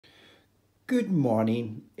Good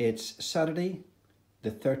morning. It's Saturday,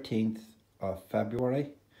 the 13th of February,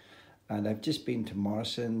 and I've just been to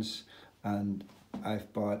Morrison's and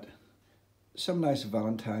I've bought some nice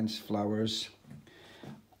Valentines flowers,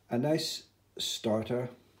 a nice starter,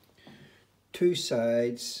 two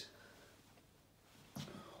sides,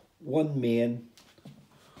 one main,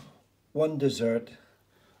 one dessert,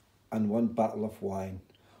 and one bottle of wine.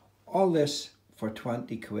 All this for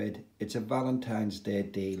 20 quid. It's a Valentine's Day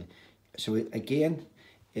deal. So again,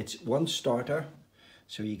 it's one starter.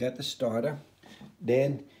 So you get the starter,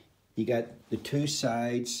 then you get the two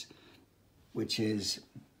sides, and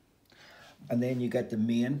then you get the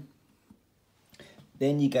main,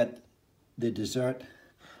 then you get the dessert,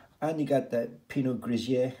 and you get the Pinot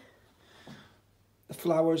Grigio. The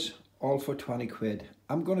flowers, all for 20 quid.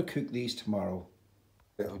 I'm going to cook these tomorrow.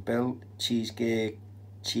 Little bill, cheesecake,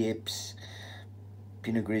 chips,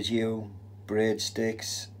 Pinot Grigio,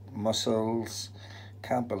 breadsticks, mussels,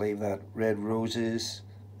 can't believe that, red roses.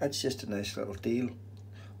 That's just a nice little deal,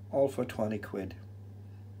 all for 20 quid.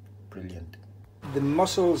 Brilliant. The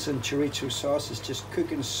mussels and chorizo sauce is just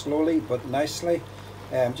cooking slowly but nicely.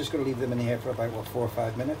 I'm just going to leave them in here for about 4 or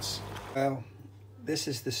 5 minutes. Well, this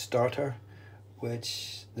is the starter,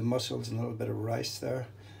 which the mussels and a little bit of rice there,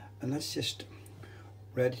 and that's just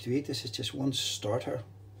ready to eat. This is just one starter.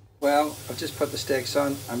 Well, I've just put the steaks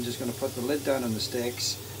on. I'm just going to put the lid down on the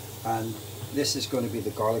steaks, and this is going to be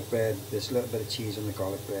the garlic bread. There's a little bit of cheese on the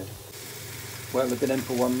garlic bread. Well, they've been in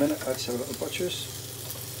for 1 minute. That's our little butchers.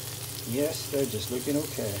 Yes, they're just looking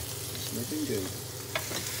okay. It's looking good.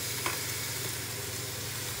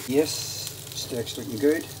 Yes, steaks looking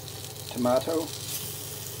good. Tomato.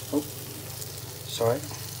 Oh, sorry.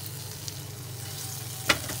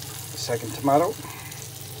 Second tomato.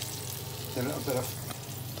 A little bit of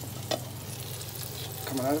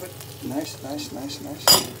coming out of it. Nice, nice, nice, nice.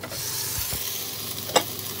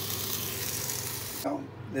 Now,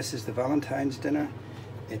 this is the Valentine's dinner.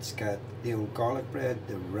 It's got the old garlic bread,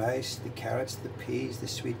 the rice, the carrots, the peas, the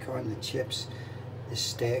sweet corn, the chips, the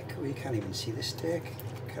steak. Oh, you can't even see the steak.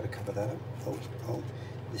 Gotta cover that up. Oh,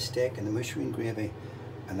 the steak and the mushroom gravy.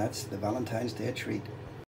 And that's the Valentine's Day treat.